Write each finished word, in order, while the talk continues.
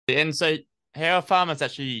And so, how are farmers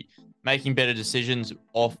actually making better decisions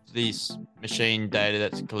off this machine data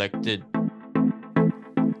that's collected?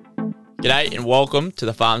 G'day and welcome to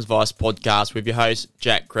the Farms Advice podcast with your host,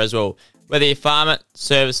 Jack Creswell. Whether you farm it,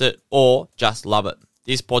 service it, or just love it,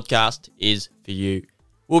 this podcast is for you.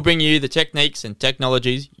 We'll bring you the techniques and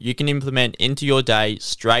technologies you can implement into your day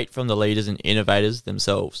straight from the leaders and innovators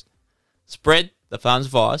themselves. Spread the Farms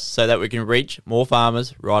Advice so that we can reach more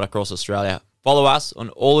farmers right across Australia. Follow us on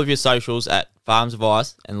all of your socials at Farms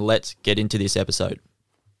Advice, and let's get into this episode.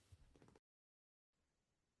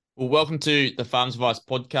 Well, welcome to the Farms Advice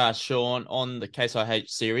podcast, Sean, on the CaseIH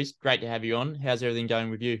series. Great to have you on. How's everything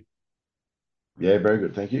going with you? Yeah, very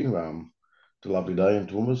good, thank you. It's a lovely day in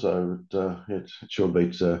Toowoomba, so it sure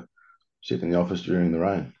beats sitting in the office during the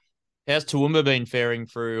rain. How's Toowoomba been faring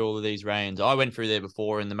through all of these rains? I went through there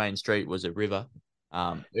before, and the main street was a river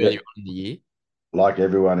Yeah, earlier on in the year. like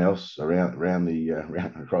everyone else around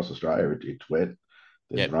across Australia, it's wet.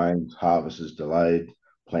 There's Yep. rain, harvest is delayed,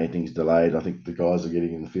 planting's delayed. I think the guys are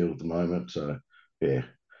getting in the field at the moment. So yeah,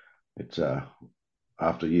 it's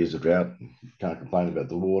after years of drought, can't complain about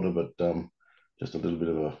the water, but just a little bit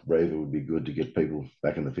of a breather would be good to get people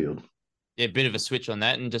back in the field. Yeah, a bit of a switch on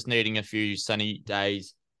that, and just needing a few sunny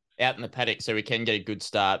days out in the paddock so we can get a good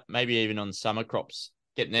start, maybe even on summer crops,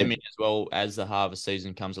 getting them in as well as the harvest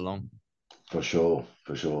season comes along. For sure,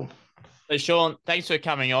 for sure. So, Sean, thanks for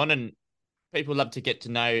coming on, and people love to get to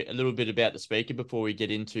know a little bit about the speaker before we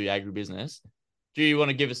get into agribusiness. Do you want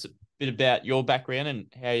to give us a bit about your background and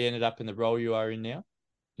how you ended up in the role you are in now?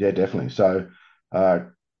 Yeah, definitely. So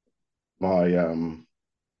my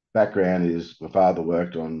background is my father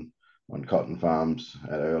worked on cotton farms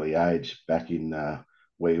at an early age back in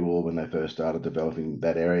Wee Waa when they first started developing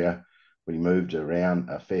that area. We moved around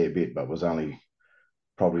a fair bit, but was only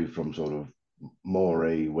probably from sort of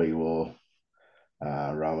Moree, Wee Waa,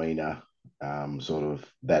 Rowena, sort of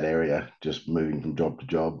that area, just moving from job to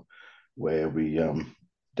job, where we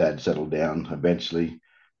dad settled down eventually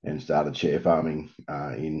and started share farming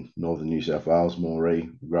in northern New South Wales,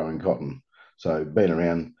 Moree, growing cotton. So been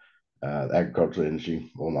around the agricultural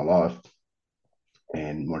industry all my life,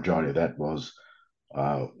 and majority of that was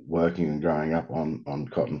working and growing up on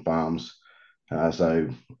cotton farms. So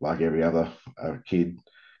like every other kid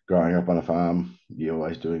growing up on a farm, you're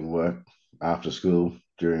always doing work after school,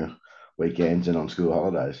 during weekends and on school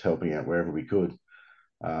holidays, helping out wherever we could.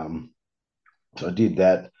 Um, so I did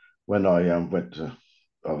that when I went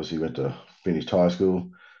to finished high school.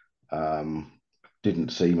 Um, didn't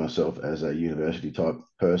see myself as a university type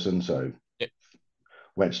person, so Yep.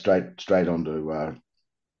 went straight onto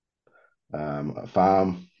a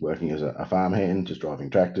farm, working as a farm hand, just driving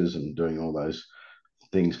tractors and doing all those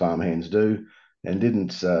things farm hands do, and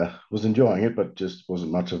didn't was enjoying it, but just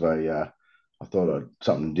wasn't much of a. I thought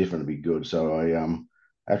something different would be good, so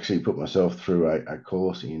I actually put myself through a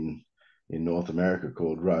course in North America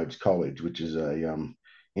called Rhodes College, which is a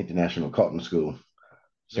international cotton school.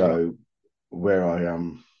 You're right. So where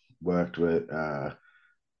I worked with a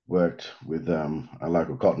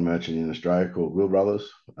local cotton merchant in Australia called Will Brothers,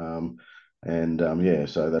 and yeah,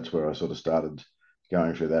 so that's where I sort of started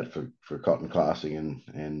going through that for cotton classing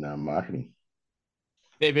and marketing.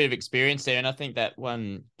 A bit of experience there, and I think that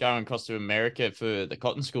one going across to America for the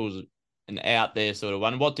cotton schools and out there sort of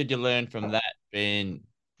one. What did you learn from that being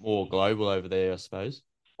more global over there, I suppose?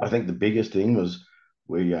 I think the biggest thing was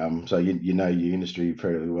we so you know your industry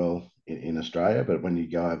fairly well in Australia, but when you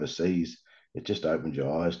go overseas, it just opened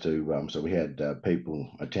your eyes to. So we had people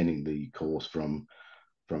attending the course from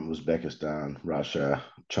Uzbekistan, Russia,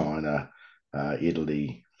 China,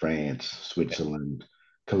 Italy, France, Switzerland,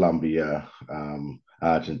 Colombia,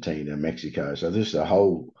 Argentina, Mexico. So this is a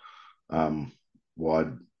whole um,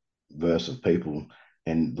 wide verse of people,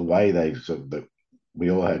 and the way they sort of we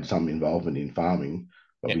all had some involvement in farming,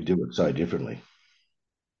 but Yeah. we do it so differently.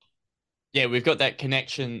 Yeah, we've got that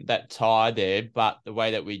connection, that tie there, but the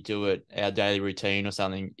way that we do it, our daily routine or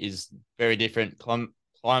something is very different.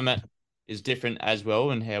 Climate is different as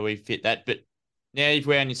well, and how we fit that. But now you've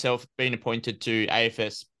found yourself being appointed to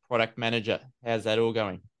AFS product manager. How's that all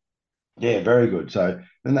going? Yeah, very good. So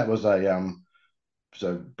then that was a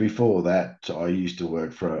so before that, I used to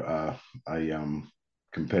work for a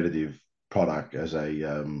competitive product as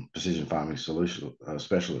a precision farming solution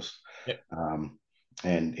specialist, Yep. um,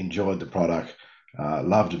 and enjoyed the product.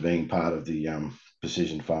 Loved being part of the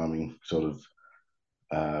precision farming sort of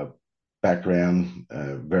uh, background.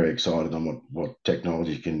 Very excited on what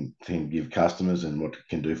technology can give customers and what it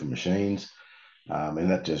can do for machines, and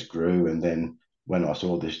that just grew. And then when I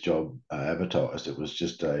saw this job advertised, it was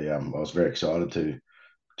just a I was very excited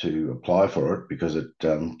to apply for it because it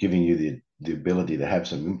giving you the ability to have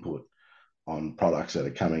some input on products that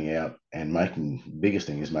are coming out and making biggest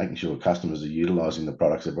thing is making sure customers are utilizing the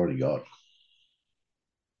products they've already got.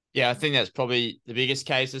 Yeah, I think that's probably the biggest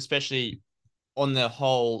case, especially on the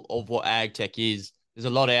whole of what ag tech is. There's a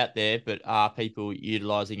lot out there, but are people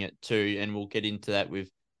utilizing it too? And we'll get into that with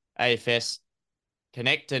AFS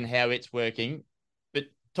Connect and how it's working. But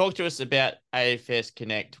talk to us about AFS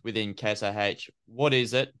Connect within CaseIH. What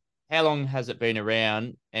is it? How long has it been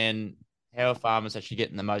around? And how are farmers actually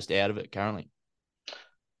getting the most out of it currently?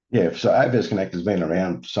 Yeah, so AFS Connect has been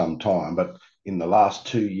around for some time, but in the last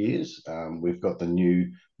 2 years, we've got the new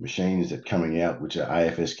machines that are coming out, which are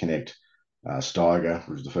AFS Connect Steiger,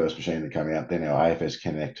 which was the first machine that came out, then our AFS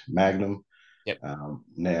Connect Magnum. Yep.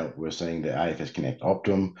 Now we're seeing the AFS Connect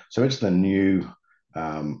Optum. So it's the new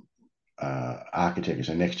architecture,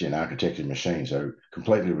 so next gen architecture machine, so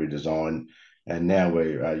completely redesigned. And now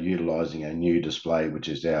we're utilizing a new display, which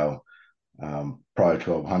is our Pro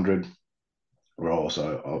 1200. We're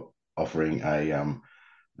also offering a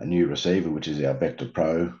new receiver, which is our Vector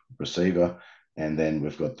Pro receiver, and then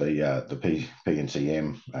we've got the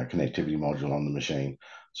PNCM connectivity module on the machine.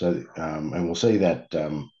 So and we'll see that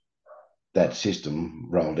that system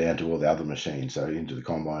roll down to all the other machines, so into the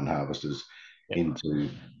combine harvesters, Yep. into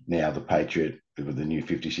now the Patriot with the new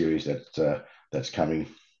 50 series that's coming.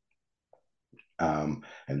 And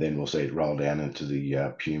then we'll see it roll down into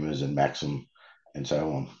the Pumas and Maxim and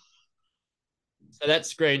so on. So that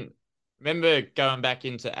screen, remember going back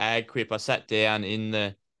into AgQuip, I sat down in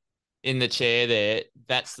the chair there.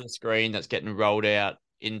 That's the screen that's getting rolled out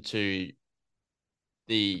into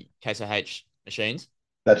the Case IH machines.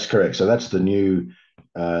 That's correct. So that's the new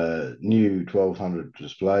 1200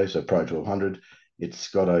 display, so Pro 1200. It's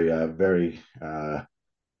got a very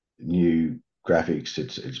new graphics.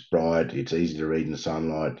 It's bright. It's easy to read in the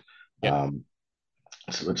sunlight. Yep.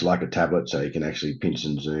 It's like a tablet, so you can actually pinch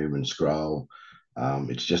and zoom and scroll.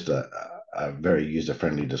 It's just a very user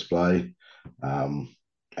friendly display, and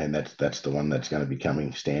that's the one that's going to be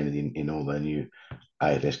coming standard in all the new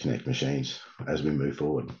AFS Connect machines as we move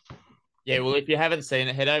forward. Yeah, well, if you haven't seen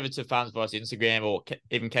it, head over to Farms Advice Instagram or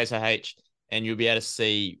even Case IH, and you'll be able to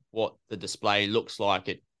see what the display looks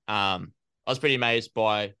like. I was pretty amazed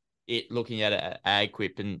by it looking at it at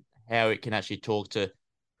AgQuip and how it can actually talk to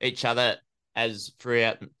each other as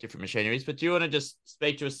throughout different machineries. But do you want to just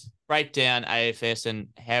speak to us, break down AFS and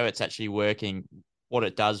how it's actually working, what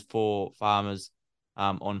it does for farmers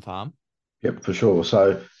on farm? Yep, for sure.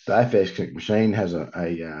 So the AFS Connect machine has a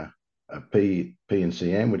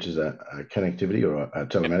PNCM, which is a connectivity or a Yep.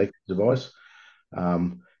 telematics device.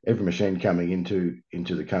 Every machine coming into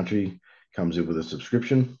the country comes in with a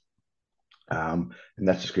subscription, and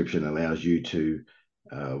that subscription allows you to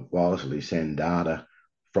wirelessly send data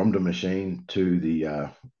from the machine to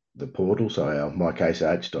the portal. So our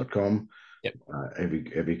mycaseih.com. Yep.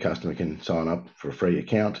 Every customer can sign up for a free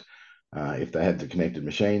account. If they have the connected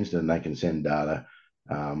machines, then they can send data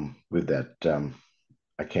with that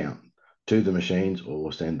account to the machines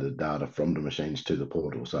or send the data from the machines to the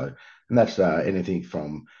portal. So, and that's anything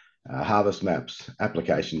from harvest maps,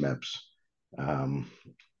 application maps,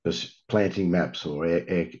 planting maps or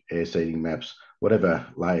air seeding maps, whatever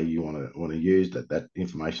layer you want to use. That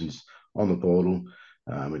information's on the portal.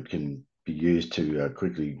 It can be used to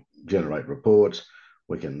quickly generate reports.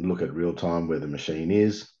 We can look at real time where the machine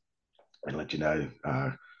is and let you know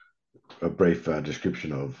a brief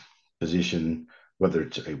description of position, whether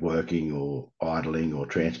it's working or idling or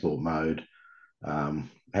transport mode, how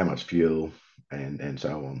much fuel, and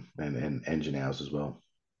so on, and engine hours as well.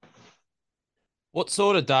 What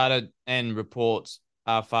sort of data and reports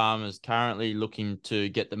are farmers currently looking to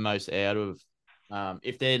get the most out of?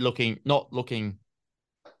 If they're not looking,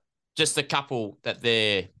 just a couple that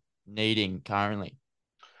they're needing currently.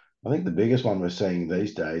 I think the biggest one we're seeing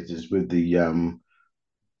these days is with the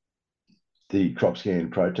crop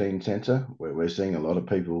scan protein sensor, where we're seeing a lot of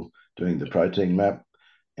people doing the protein map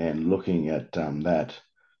and looking at that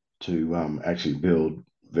to actually build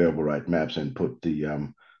variable rate maps and put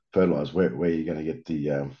the fertilizer where you're going to get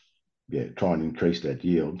the try and increase that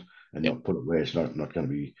yield and Yep. not put it where it's not going to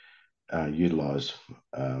be utilized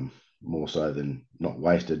more so than not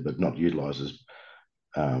wasted, but not utilized as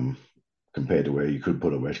compared to where you could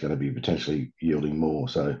put it where it's going to be potentially yielding more.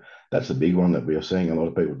 So that's the big one that we are seeing a lot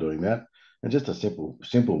of people doing that. And just a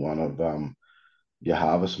simple one of your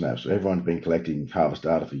harvest maps. Everyone's been collecting harvest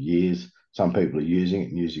data for years. Some people are using it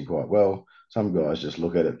and using quite well. Some guys just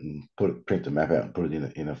look at it and print the map out and put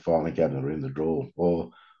it in a filing cabinet or in the drawer,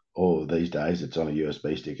 or or these days it's on a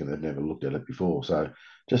USB stick and they've never looked at it before. So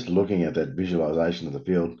just looking at that visualization of the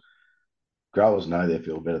field, growers know their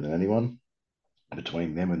field better than anyone.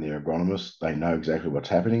 Between them and their agronomists, they know exactly what's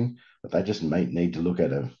happening, but they just need to look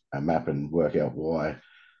at a map and work out why a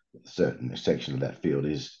certain section of that field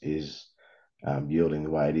is yielding the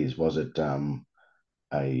way it is. Was it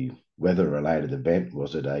a weather-related event?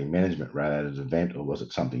 Was it a management-related event, or was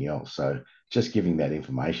it something else? So just giving that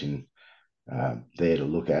information there to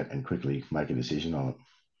look at and quickly make a decision on it.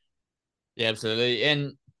 Yeah, absolutely.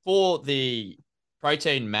 And for the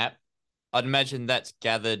protein map, I'd imagine that's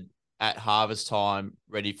gathered at harvest time,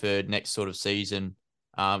 ready for next sort of season,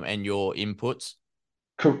 and your inputs.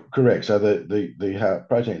 Correct. So the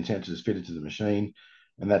protein sensor is fitted to the machine,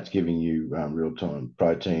 and that's giving you real time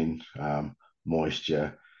protein,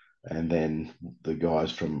 moisture, and then the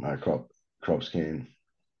guys from crops can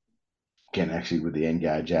actually with the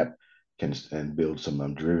Engage app can and build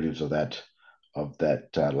some derivatives of that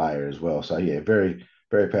layer as well. So yeah, very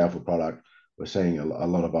powerful product. We're seeing a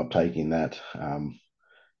lot of uptake in that,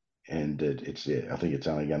 and it's I think it's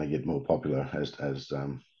only going to get more popular as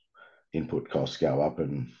input costs go up,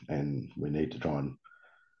 and we need to try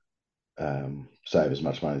and save as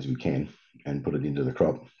much money as we can and put it into the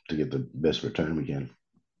crop to get the best return we can.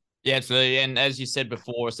 Yeah, absolutely. And as you said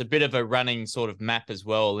before, it's a bit of a running sort of map as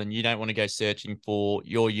well. And you don't want to go searching for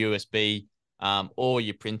your USB or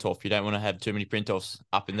your print off. You don't want to have too many print offs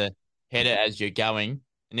up in the header as you're going.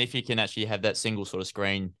 And if you can actually have that single sort of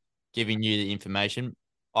screen giving you the information,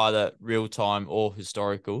 either real time or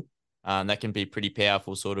historical, that can be pretty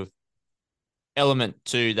powerful sort of element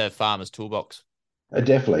to the farmer's toolbox.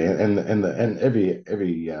 Definitely, and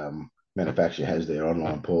every manufacturer has their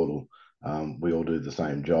online portal. We all do the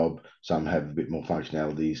same job. Some have a bit more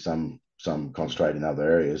functionality. Some concentrate in other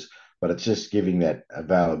areas. But it's just giving that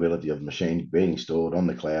availability of machine being stored on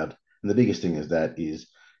the cloud. And the biggest thing is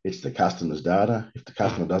it's the customer's data. If the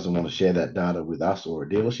customer doesn't want to share that data with us or a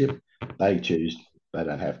dealership, they choose. They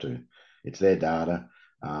don't have to. It's their data.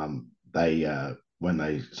 They when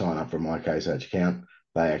they sign up for my CaseIH account,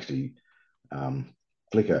 they actually um,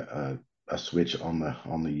 flick a switch on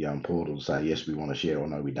the portal to say yes we want to share or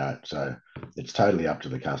no we don't. So it's totally up to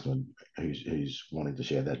the customer who's wanting to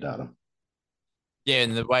share that data. Yeah,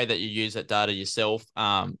 and the way that you use that data yourself,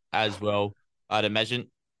 as well, I'd imagine.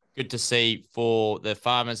 Good to see for the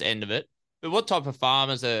farmers' end of it. But what type of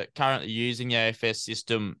farmers are currently using the AFS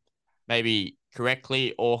system, maybe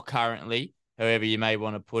correctly or currently, however you may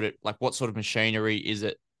want to put it? Like, what sort of machinery is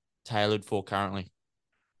it tailored for currently?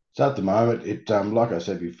 So at the moment, it like I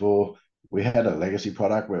said before, we had a legacy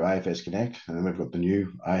product where AFS Connect, and then we've got the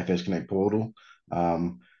new AFS Connect portal,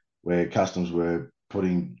 where customers were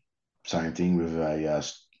putting same thing with a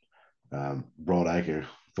broadacre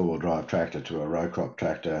four-wheel drive tractor to a row crop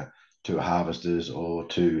tractor to harvesters or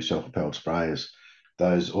to self-propelled sprayers.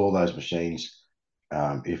 All those machines,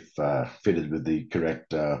 if fitted with the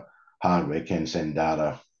correct hardware, can send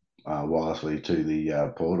data wirelessly to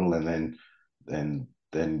the portal, and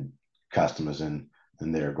then customers and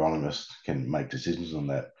their agronomists can make decisions on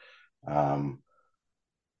that. Um,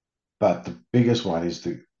 but the biggest one is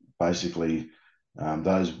to basically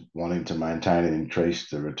those wanting to maintain and increase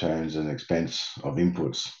the returns and expense of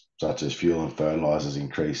inputs such as fuel and fertilizers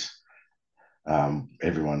increase.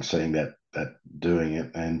 Everyone's seeing that doing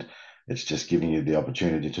it, and it's just giving you the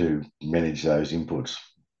opportunity to manage those inputs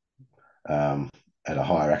um, at a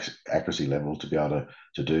higher accuracy level to be able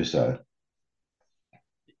to do so.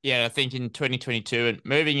 Yeah, I think in 2022 and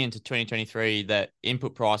moving into 2023, that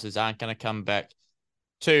input prices aren't going to come back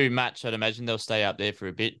too much. I'd imagine they'll stay up there for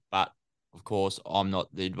a bit, but of course, I'm not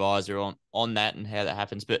the advisor on that and how that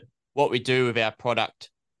happens. But what we do with our product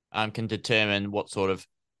can determine what sort of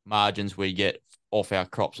margins we get off our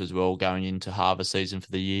crops as well going into harvest season for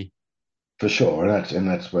the year. For sure, and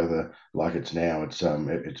that's whether like it's now it's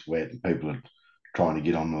wet and people are trying to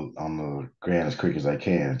get on the ground as quick as they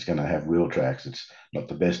can. It's going to have wheel tracks. It's not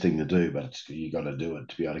the best thing to do, but you got to do it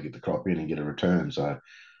to be able to get the crop in and get a return. So,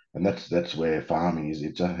 and that's where farming is.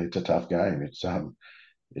 It's a tough game.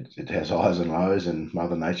 It has highs and lows, and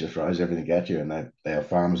Mother Nature throws everything at you. And our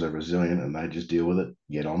farmers are resilient, and they just deal with it,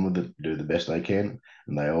 get on with it, do the best they can,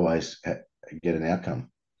 and they always get an outcome.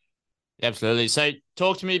 Absolutely. So,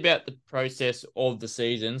 talk to me about the process of the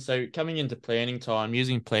season. So, coming into planning time,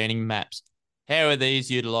 using planning maps, how are these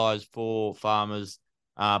utilized for farmers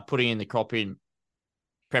putting in the crop in Yeah,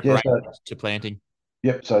 preparation so to planting?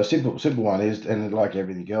 yep. So simple one is, and like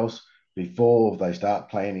everything else, before they start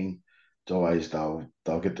planning, it's always they'll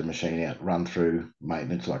get the machine out, run through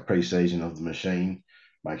maintenance like pre-season of the machine,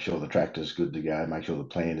 make sure the tractor's good to go, make sure the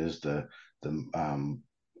planters, the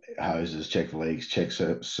hoses, check for leaks, check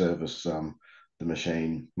service the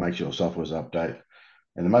machine, make sure software's update.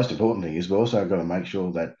 And the most important thing is we've also got to make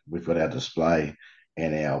sure that we've got our display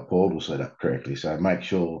and our portal set up correctly. So make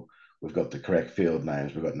sure we've got the correct field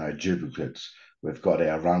names, we've got no duplicates, we've got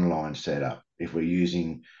our run line set up. If we're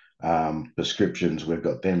using prescriptions, we've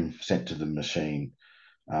got them sent to the machine.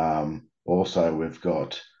 Also, we've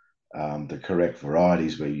got the correct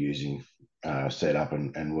varieties we're using set up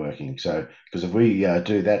and working. So, because if we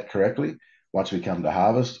do that correctly, once we come to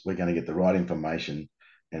harvest, we're going to get the right information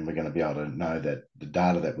and we're going to be able to know that the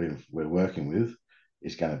data that we're working with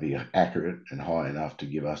is going to be accurate and high enough to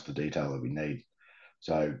give us the detail that we need.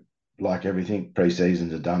 So, like everything,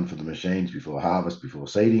 pre-seasons are done for the machines before harvest, before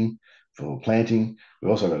seeding, for planting.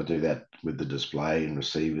 We've also got to do that with the display and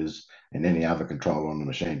receivers and any other control on the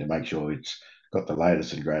machine to make sure it's got the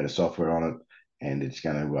latest and greatest software on it, and it's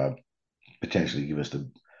going to potentially give us the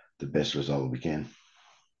best result we can.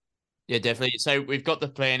 Yeah, definitely. So we've got the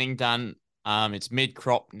planning done. It's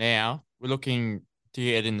mid-crop now. We're looking to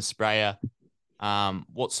get in the sprayer.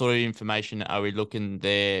 What sort of information are we looking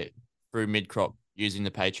there through mid-crop using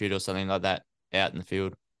the Patriot or something like that out in the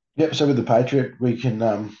field? Yep. So with the Patriot, we can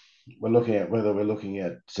we're looking at whether we're looking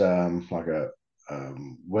at like a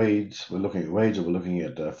weeds. We're looking at weeds, or we're looking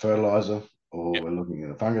at fertilizer, or Yep. we're looking at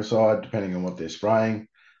a fungicide, depending on what they're spraying.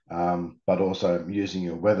 But also using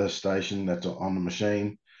a weather station that's on the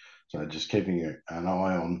machine. So just keeping an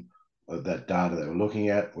eye on that data that we're looking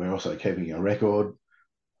at. We're also keeping a record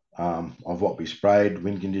of what we sprayed,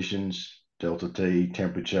 wind conditions, delta T,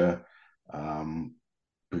 temperature, um,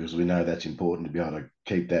 because we know that's important to be able to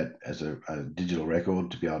keep that as a digital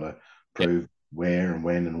record to be able to Yep. prove where and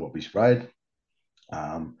when and what we sprayed.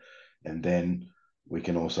 And then we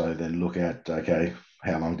can also then look at, okay,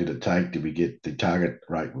 how long did it take? Did we get the target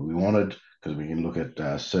rate we wanted? Because we can look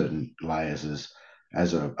at certain layers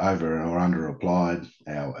as a over or under applied,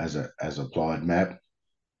 as applied map,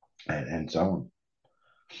 and so on.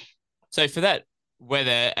 So for that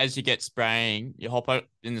weather, as you get spraying, you hop out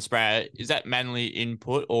in the sprayer. Is that manually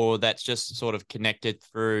input or that's just sort of connected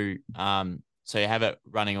through? So you have it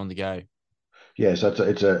running on the go. Yeah, so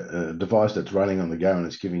it's a device that's running on the go and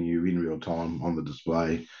it's giving you in real time on the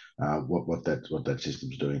display what that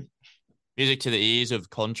system's doing. Music to the ears of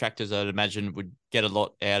contractors, I'd imagine, would get a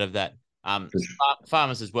lot out of that. For, sure.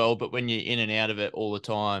 Farmers as well, but when you're in and out of it all the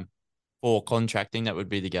time for contracting, that would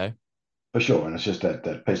be the go. For sure, and it's just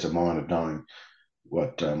that peace of mind of knowing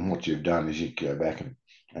what you've done is you go back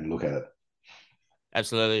and look at it.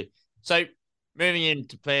 Absolutely. So moving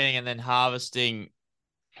into planning and then harvesting,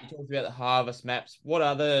 you talked about the harvest maps. What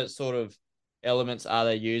other sort of elements are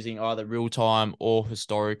they using, either real time or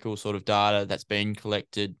historical sort of data that's been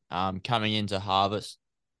collected coming into harvest?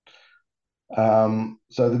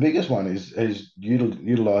 So the biggest one is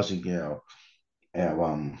utilizing our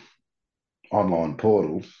online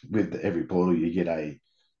portal. With every portal, you get a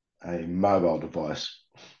mobile device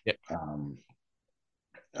Yep. um,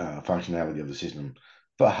 functionality of the system.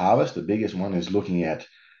 For harvest, the biggest one is looking at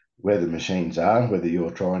where the machines are, whether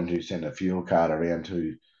you're trying to send a fuel card around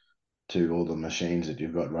to all the machines that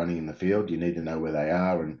you've got running in the field. You need to know where they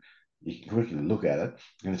are, and you can quickly look at it,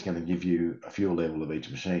 and it's going to give you a fuel level of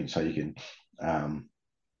each machine. So you can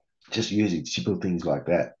just using simple things like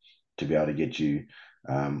that to be able to get you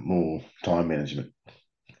more time management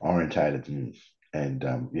orientated and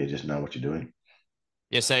yeah, just know what you're doing.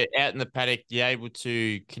 Yeah, so out in the paddock, you're able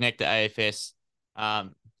to connect the AFS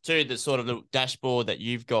to the sort of the dashboard that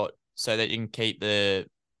you've got, so that you can keep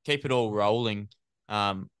it all rolling.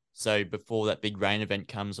 So before that big rain event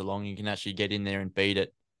comes along, you can actually get in there and beat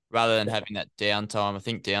it, rather than having that downtime. I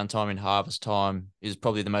think downtime in harvest time is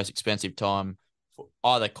probably the most expensive time for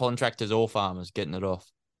either contractors or farmers getting it off.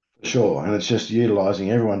 Sure, and it's just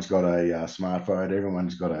utilizing. Everyone's got a smartphone.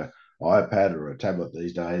 Everyone's got a iPad or a tablet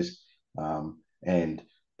these days, and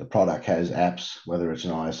the product has apps, whether it's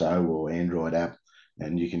an ISO or Android app,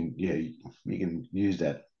 and you can use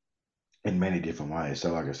that in many different ways.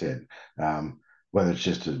 So, like I said, whether it's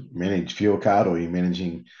just to manage fuel card or you're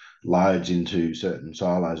managing loads into certain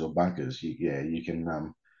silos or bunkers, you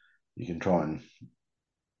can try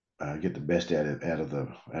and get the best out of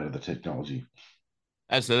the technology.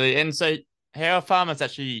 Absolutely. And so, how are farmers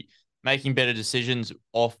actually making better decisions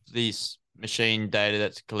off this machine data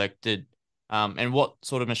that's collected? And what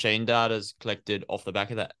sort of machine data is collected off the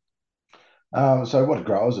back of that? So what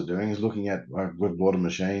growers are doing is looking at with water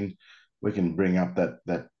machine, we can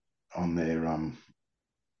on their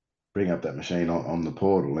bring up that machine on the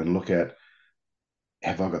portal and look at,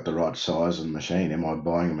 have I got the right size of the machine? Am I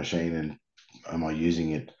buying a machine and am I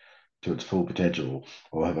using it to its full potential,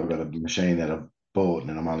 or have I got a machine that board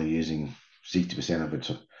and I'm only using 60%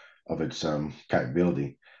 of its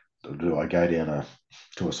capability. Do I go down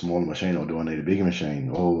to a smaller machine, or do I need a bigger machine?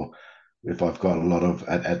 Or if I've got a lot of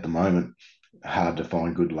at the moment hard to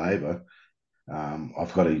find good labour,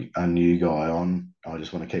 I've got a new guy on. I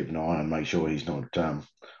just want to keep an eye on and make sure he's not.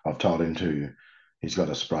 I've told him he's got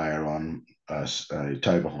a sprayer on, a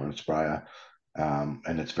tow behind sprayer,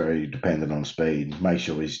 and it's very dependent on speed. Make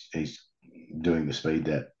sure he's doing the speed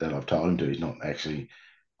that I've told him to. He's not actually.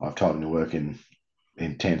 I've told him to work in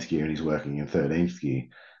 10th gear and he's working in 13th gear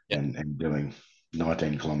Yeah. and doing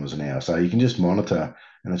 19 kilometers an hour. So you can just monitor,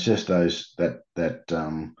 and it's just those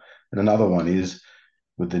and another one is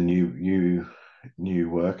with the new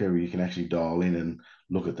worker, you can actually dial in and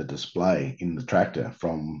look at the display in the tractor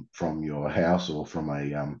from your house or from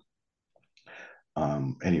a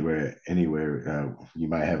anywhere you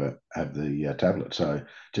may have the tablet. So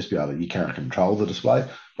just be able to, you can't control the display,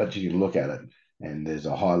 but you can look at it and there's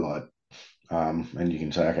a highlight, and you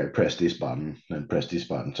can say, okay, press this button and press this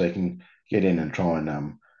button. So you can get in and try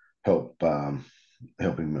and help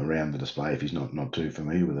help him around the display if he's not too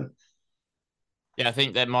familiar with it. Yeah, I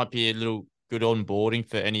think that might be a little good onboarding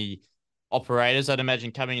for any operators. I'd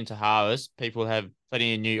imagine coming into harvest, people have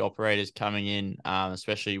plenty of new operators coming in,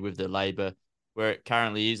 especially with the labour where it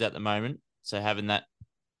currently is at the moment. So having that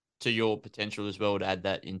to your potential as well to add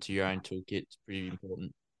that into your own toolkit is pretty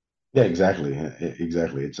important. Yeah, exactly,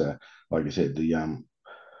 exactly. It's like I said, the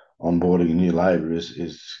onboarding new labour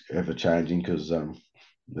is ever changing because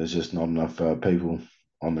there's just not enough people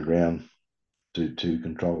on the ground to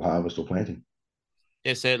control harvest or planting.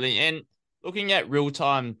 Yeah, certainly. And looking at real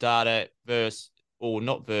time data versus, or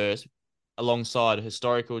not versus, alongside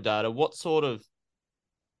historical data, what sort of,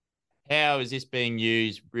 how is this being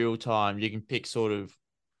used real time? You can pick sort of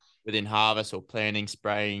within harvest or planting,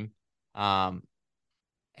 spraying. Um,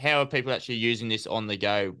 how are people actually using this on the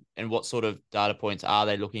go, and what sort of data points are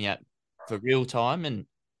they looking at for real time, and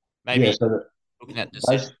Yeah, maybe so looking at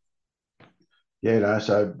decisions? bas yeah, no,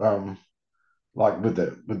 so like with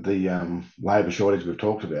the labour shortage we've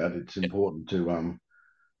talked about, it's important to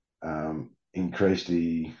increase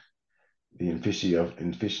the efficiency of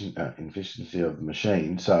the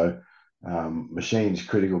machine. So machines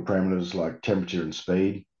critical parameters like temperature and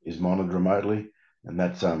speed is monitored remotely, and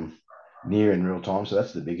that's near in real time. So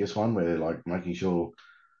that's the biggest one where they're like making sure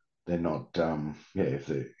they're not if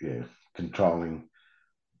they're controlling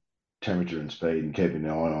temperature and speed and keeping an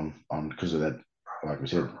eye on because of that. Like we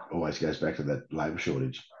said, always goes back to that labour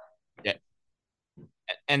shortage. Yeah.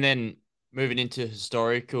 And then moving into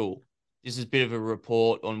historical, this is a bit of a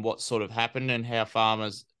report on what sort of happened and how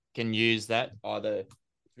farmers can use that either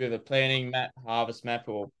with a planning map, harvest map,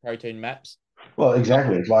 or protein maps. Well,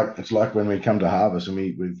 exactly. It's like when we come to harvest and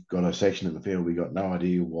we've got a section in the field, we got no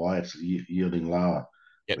idea why it's yielding lower.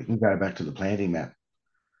 Yep. We can go back to the planting map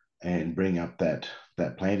and bring up that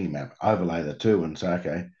planting map, overlay the two, and say,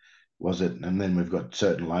 okay, was it? And then we've got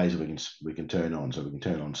certain layers we can turn on, so we can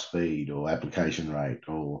turn on speed or application rate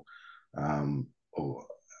or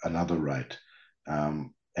another rate,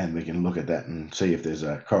 and we can look at that and see if there's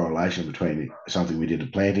a correlation between something we did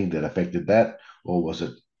at planting that affected that, or was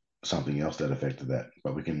it something else that affected that.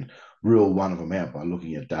 But we can rule one of them out by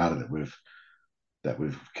looking at data that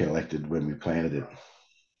we've collected when we planted it.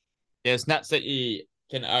 Yeah, it's nuts that you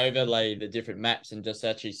can overlay the different maps and just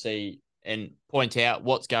actually see and point out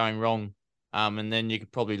what's going wrong. And then you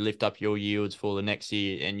could probably lift up your yields for the next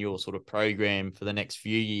year and your sort of program for the next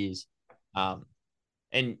few years. Um,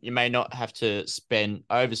 and you may not have to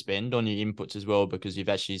overspend on your inputs as well because you've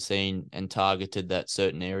actually seen and targeted that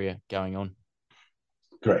certain area going on.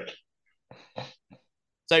 Correct.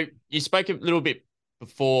 So you spoke a little bit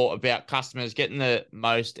before about customers getting the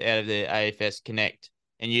most out of their AFS Connect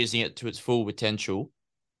and using it to its full potential.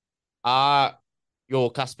 Are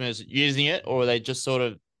your customers using it, or are they just sort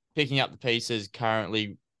of picking up the pieces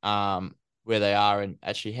currently where they are, and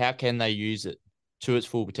actually how can they use it to its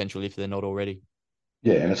full potential if they're not already?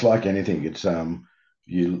 Yeah, and it's like anything. It's I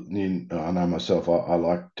know myself. I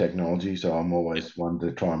like technology, so I'm always one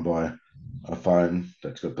to try and buy a phone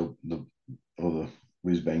that's got the all the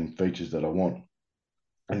whiz bang features that I want.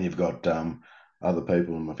 And you've got other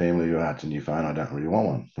people in my family who, it's a new phone. I don't really want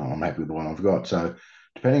one. I'm happy with the one I've got. So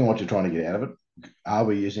depending on what you're trying to get out of it, are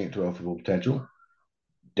we using it to our full potential?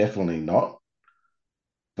 Definitely not.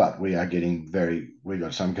 But we are getting we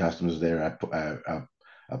got some customers there are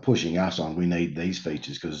pushing us on, we need these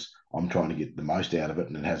features because I'm trying to get the most out of it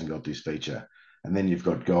and it hasn't got this feature. And then you've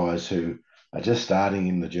got guys who are just starting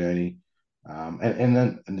in the journey.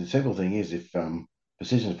 And the simple thing is, if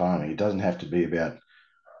precision farming, it doesn't have to be about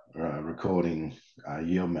recording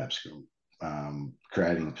yield maps.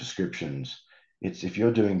 creating prescriptions. It's if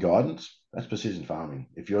you're doing guidance, that's precision farming.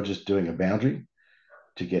 If you're just doing a boundary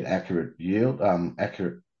to get accurate yield,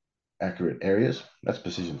 accurate areas, that's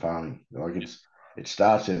precision farming. Like it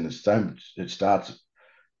starts in the same. It starts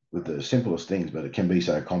with the simplest things, but it can be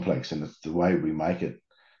so complex, and it's the way we make it.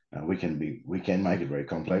 We can make it very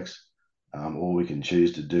complex, or we can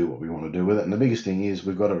choose to do what we want to do with it. And the biggest thing is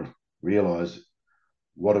we've got to realize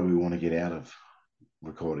what do we want to get out of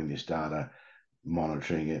recording this data,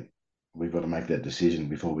 monitoring it. We've got to make that decision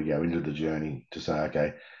before we go into the journey to say,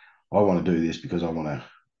 okay, I want to do this because I want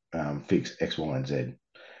to fix X, Y, and Z. And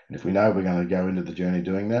if we know we're going to go into the journey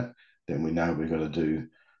doing that, then we know we've got to do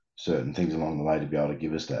certain things along the way to be able to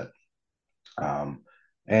give us that.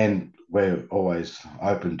 And we're always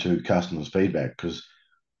open to customers' feedback because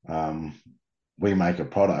we make a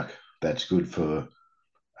product that's good for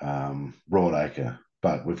broadacre,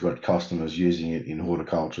 but we've got customers using it in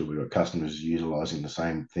horticulture. We've got customers utilising the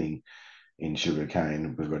same thing in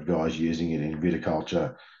sugarcane. We've got guys using it in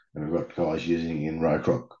viticulture, and we've got guys using it in row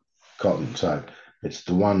crop cotton. So it's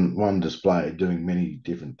the one display doing many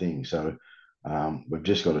different things. So we've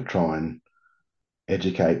just got to try and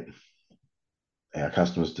educate our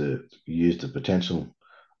customers to use the potential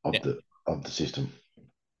Yeah. of the system.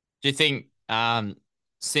 Do you think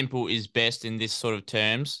simple is best in this sort of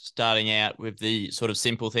terms, starting out with the sort of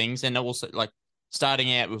simple things and also like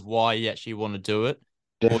starting out with why you actually want to do it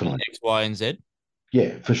for Definitely. X, Y, and Z?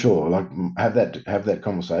 Yeah, for sure. Like have that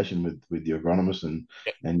conversation with your agronomist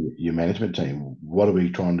Yeah. and your management team. What are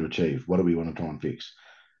we trying to achieve? What do we want to try and fix?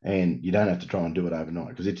 And you don't have to try and do it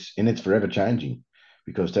overnight because it's forever changing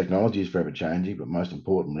because technology is forever changing, but most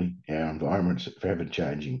importantly, our environment's forever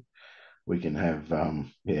changing. We can have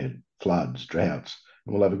floods, droughts,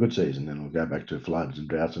 and we'll have a good season, then we'll go back to floods and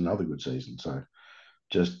droughts and another good season. So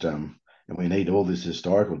just and we need all this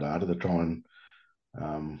historical data to try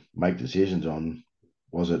and make decisions on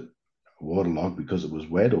was it waterlogged because it was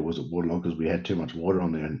wet or was it waterlogged because we had too much water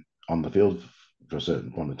on there and on the field for a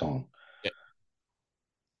certain point of time. Yeah.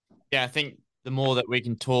 Yeah, I think the more that we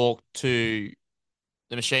can talk to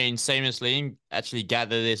the machine seamlessly and actually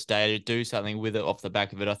gather this data, do something with it off the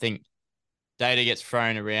back of it, I think data gets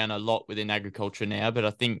thrown around a lot within agriculture now, but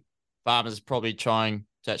I think farmers are probably trying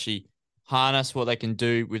to actually harness what they can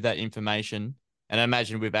do with that information. And I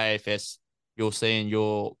imagine with AFS, you're seeing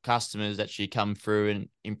your customers actually come through and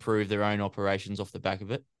improve their own operations off the back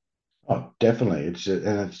of it. Oh, definitely. It's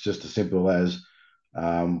just as simple as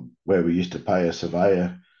where we used to pay a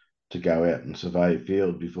surveyor to go out and survey a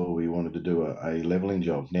field before we wanted to do a leveling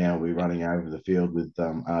job. Now we're running over the field with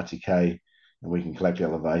RTK and we can collect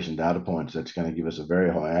elevation data points. That's going to give us a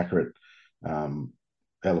very high accurate um,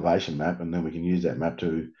 elevation map, and then we can use that map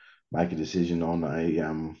to make a decision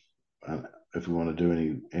on if we want to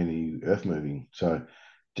do any earth moving. So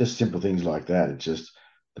just simple things like that. It's just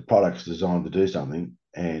the product's designed to do something,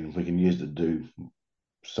 and we can use it to do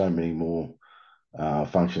so many more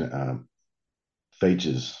function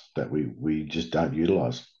features that we just don't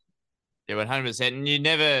utilize. Yeah, 100%. And you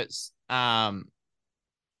never,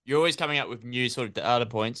 you're always coming up with new sort of data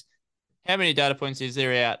points. How many data points is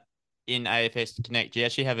there out in AFS Connect? Do you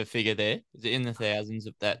actually have a figure there? Is it in the thousands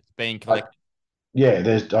of that being collected?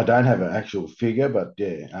 Yeah, I don't have an actual figure, but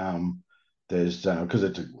yeah, there's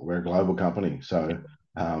because we're a global company, so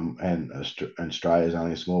and Australia is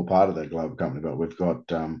only a small part of that global company, but we've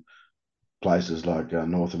got places like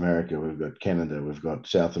North America, we've got Canada, we've got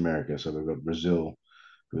South America, so we've got Brazil,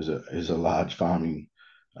 is a large farming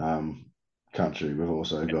um, country. We've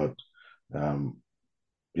also got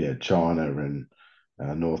China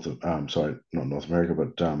and sorry, not North America,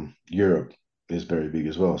 but Europe is very big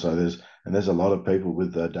as well. So there's a lot of people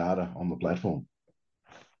with data on the platform.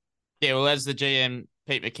 Yeah, well, as the GM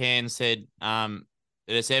Pete McCann said, that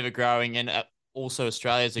it's ever growing, and also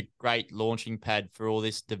Australia is a great launching pad for all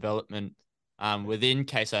this development within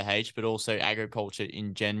CaseIH, but also agriculture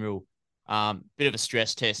in general. Bit of a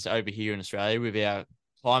stress test over here in Australia with our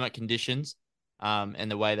climate conditions and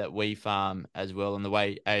the way that we farm as well, and the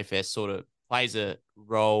way AFS sort of plays a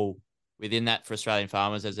role within that for Australian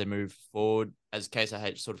farmers as they move forward as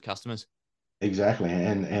CaseIH sort of customers. Exactly,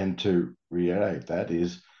 and to reiterate that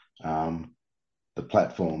is the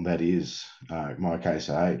platform that is my case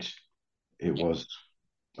H. It was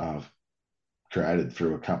uh, created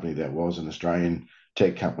through a company that was an Australian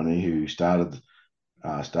tech company who started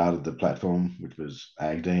the platform, which was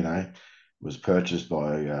AgDNA, was purchased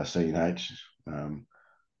by CNH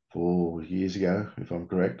 4 years ago, if I'm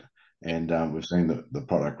correct. And we've seen the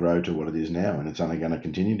product grow to what it is now, and it's only going to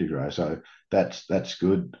continue to grow. So that's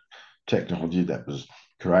good technology that was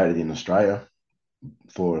created in Australia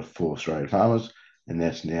for Australian farmers, and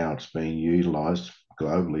it's being utilised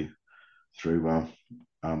globally through my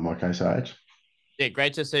CaseIH. Yeah,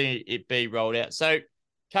 great to see it be rolled out. So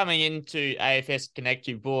coming into AFS Connect,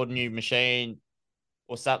 you bought a new machine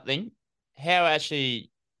or something. How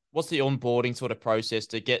actually, what's the onboarding sort of process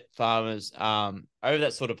to get farmers over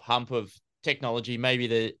that sort of hump of technology? Maybe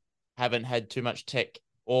they haven't had too much tech,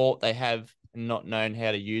 or they have not known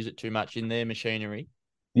how to use it too much in their machinery.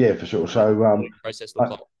 Yeah, for sure. What does the So onboarding process look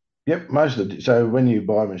like? yep, so when you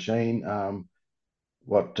buy a machine,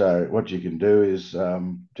 what you can do is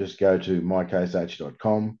just go to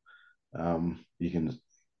mycaseH.com. You can,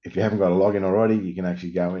 if you haven't got a login already, you can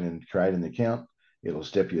actually go in and create an account. It'll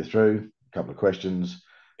step you through a couple of questions.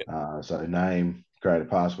 Yep. So name, create a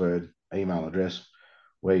password, email address,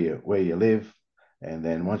 where you live, and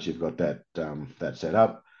then once you've got that set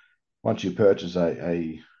up, once you purchase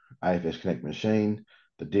a AFS Connect machine,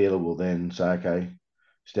 the dealer will then say, okay,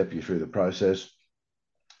 step you through the process.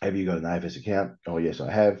 Have you got an AFS account? Oh, yes,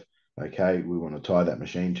 I have. Okay, we want to tie that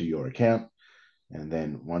machine to your account. And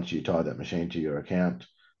then once you tie that machine to your account,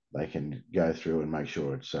 they can go through and make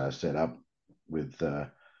sure it's set up with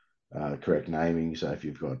correct naming. So if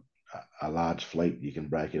you've got a large fleet, you can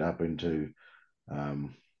break it up into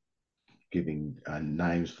um, giving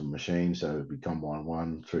names for machines. So it'd be Combine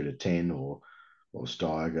 1 through to 10 or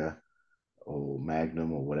Steiger or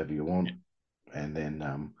Magnum or whatever you want. And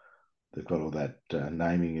then they've got all that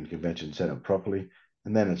naming and convention set up properly.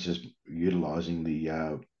 And then it's just utilizing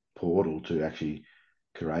the portal to actually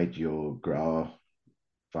create your grower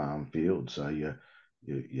farm field. So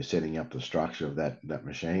you're setting up the structure of that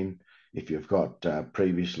machine. If you've got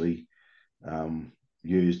previously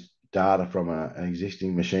used data from an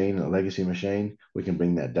existing machine, a legacy machine, we can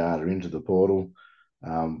bring that data into the portal,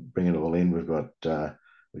 bring it all in.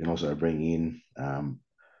 We can also bring in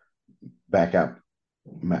backup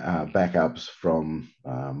backups from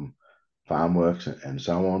FarmWorks and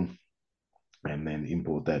so on, and then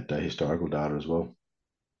import that historical data as well.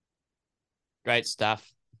 Great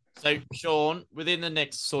stuff. So, Sean, within the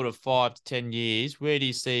next sort of 5 to 10 years, where do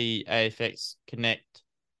you see AFX Connect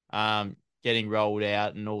getting rolled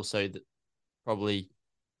out, and also probably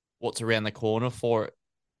what's around the corner for it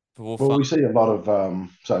for Wolf Well, Farm? we see a lot of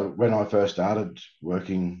so when I first started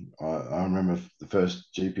working, I remember the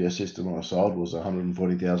first GPS system I sold was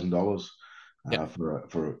 $140,000 Yep.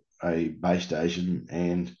 for a base station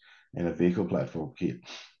and a vehicle platform kit.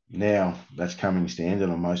 Now that's coming standard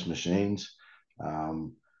on most machines.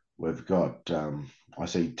 Um, we've got I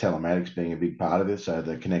see telematics being a big part of it, so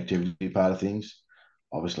the connectivity part of things.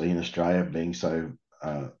 Obviously, in Australia, being so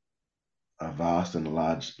a vast and a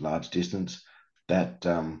large distance, that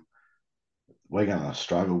we're going to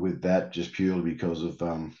struggle with that just purely because of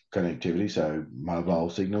connectivity, so mobile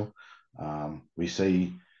signal. We've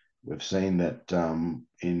seen that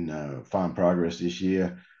in Farm Progress this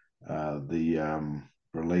year, the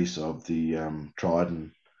release of the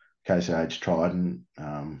Trident, CaseIH Trident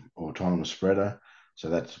autonomous spreader. So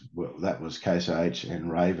that was CaseIH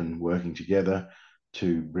and Raven working together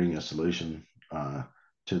to bring a solution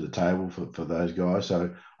to the table for those guys.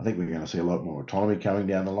 So I think we're going to see a lot more autonomy coming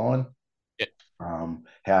down the line. Yep.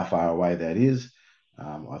 How far away that is,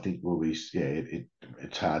 I think will be,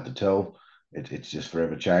 it's hard to tell. It's just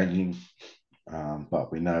forever changing.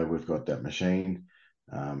 But we know we've got that machine.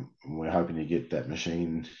 We're hoping to get that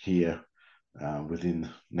machine here within the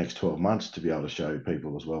next 12 months to be able to show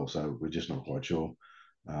people as well. So we're just not quite sure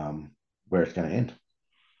where it's going to end.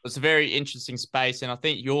 It's a very interesting space, and I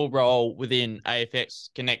think your role within AFX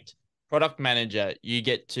Connect product manager, you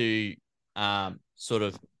get to sort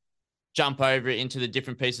of jump over into the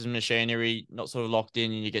different pieces of machinery, not sort of locked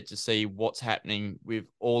in, and you get to see what's happening with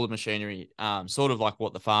all the machinery, sort of like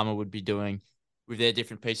what the farmer would be doing with their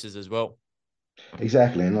different pieces as well.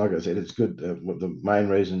 Exactly, and like I said, it's good. The main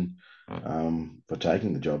reason for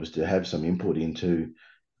taking the job is to have some input into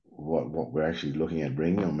what we're actually looking at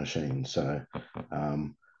bringing on machines. So,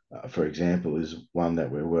 for example, is one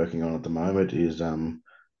that we're working on at the moment is a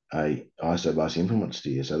ISO implement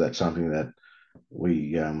steer. So that's something that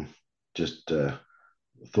we just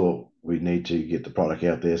thought we need to get the product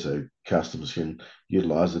out there so customers can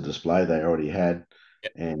utilize the display they already had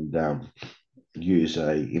Yep. and use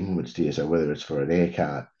a implement steer. So whether it's for an air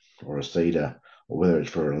cart or a seeder, or whether it's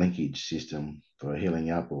for a linkage system for hilling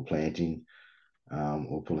up or planting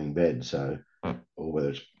or pulling bed. So, or whether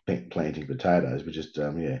it's planting potatoes, but just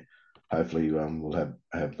hopefully we'll have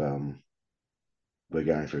we're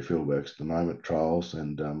going through field works at the moment, trials,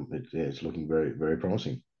 and it's looking very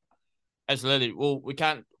promising. Absolutely. Well, we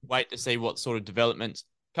can't wait to see what sort of developments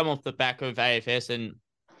come off the back of AFS, and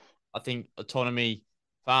I think autonomy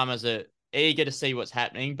farmers are eager to see what's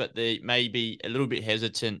happening, but they may be a little bit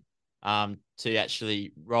hesitant to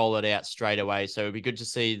actually roll it out straight away. So it'd be good to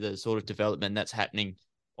see the sort of development that's happening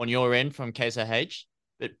on your end from CaseIH.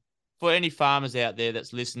 But for any farmers out there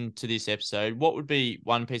that's listened to this episode, what would be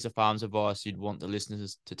one piece of farms advice you'd want the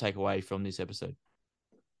listeners to take away from this episode?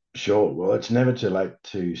 Sure. Well, it's never too late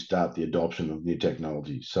to start the adoption of new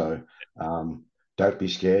technology. So don't be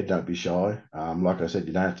scared, don't be shy. Like I said,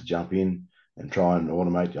 you don't have to jump in and try and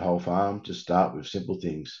automate your whole farm. Just start with simple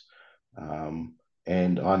things.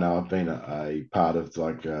 And I know I've been a part of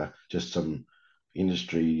just some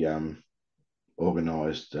industry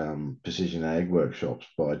organised precision ag workshops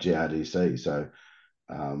by GRDC. So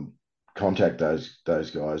contact those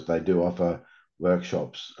guys. They do offer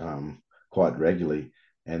workshops quite regularly,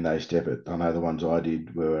 and they step it. I know the ones I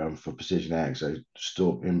did were for precision ag. So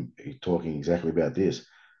still talking exactly about this,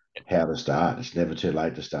 how to start. It's never too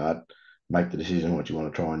late to start. Make the decision what you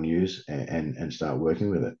want to try and use, and start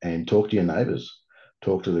working with it. And talk to your neighbours.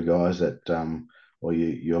 Talk to the guys that or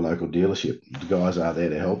your local dealership. The guys are there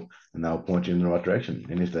to help, and they'll point you in the right direction.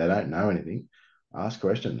 And if they don't know anything, ask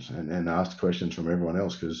questions and ask questions from everyone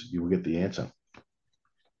else, because you will get the answer.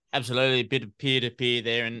 Absolutely, a bit of peer-to-peer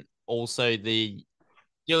there, and also the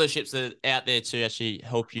dealerships that are out there to actually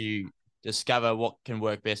help you discover what can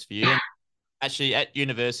work best for you. And actually, at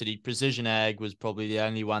university, Precision Ag was probably the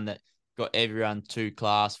only one that got everyone to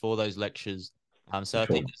class for those lectures. So I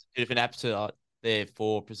think there's a bit of an appetite there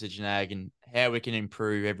for Precision Ag and how we can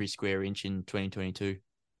improve every square inch in 2022.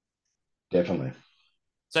 Definitely.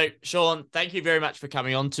 So, Sean, thank you very much for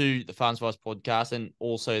coming on to the Farms Advice podcast and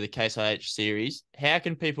also the CaseIH series. How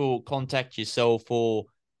can people contact yourself or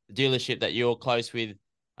the dealership that you're close with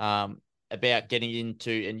about getting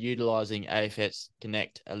into and utilizing AFS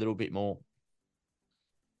Connect a little bit more?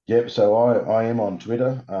 Yep. So I am on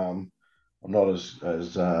Twitter. I'm not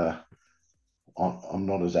I'm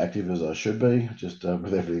not as active as I should be. Just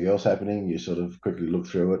with everything else happening, you sort of quickly look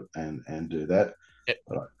through it and do that. Yep.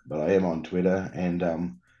 But I am on Twitter, and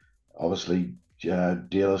obviously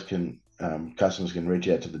customers can reach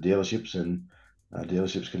out to the dealerships, and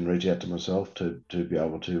dealerships can reach out to myself to be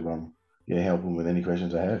able to help them with any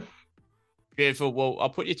questions they have. Beautiful. Well, I'll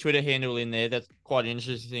put your Twitter handle in there. That's quite an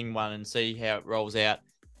interesting one, and see how it rolls out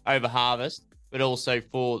over harvest, but also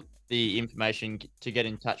for the information to get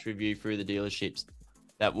in touch with you through the dealerships.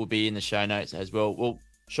 That will be in the show notes as well. Well,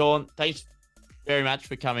 Sean, thanks very much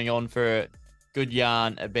for coming on for a good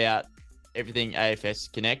yarn about everything AFS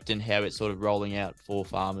Connect and how it's sort of rolling out for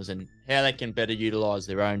farmers and how they can better utilize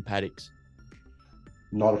their own paddocks.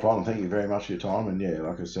 Not a problem. Thank you very much for your time. And yeah,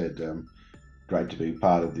 like I said, great to be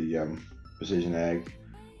part of the precision ag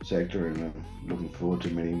sector, and looking forward to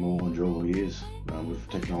many more enjoyable years. With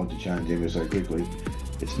technology changing so quickly,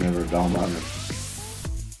 it's never a dull moment.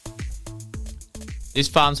 This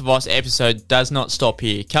Farms Advice episode does not stop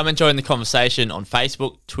here. Come and join the conversation on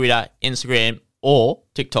Facebook, Twitter, Instagram, or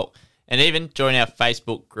TikTok, and even join our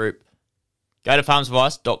Facebook group. Go to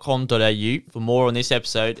farmsadvice.com.au for more on this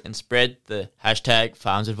episode and spread the hashtag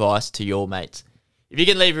FarmsAdvice to your mates. If you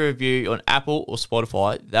can leave a review on Apple or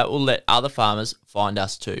Spotify, that will let other farmers find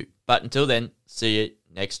us too. But until then, see you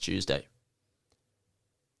next Tuesday.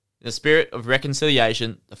 In the spirit of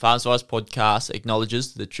reconciliation, the Farms Advice podcast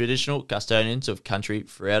acknowledges the traditional custodians of country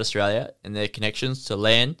throughout Australia and their connections to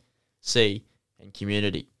land, sea, and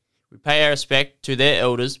community. We pay our respect to their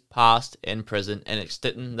elders, past and present, and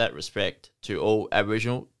extend that respect to all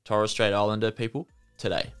Aboriginal Torres Strait Islander people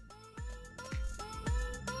today.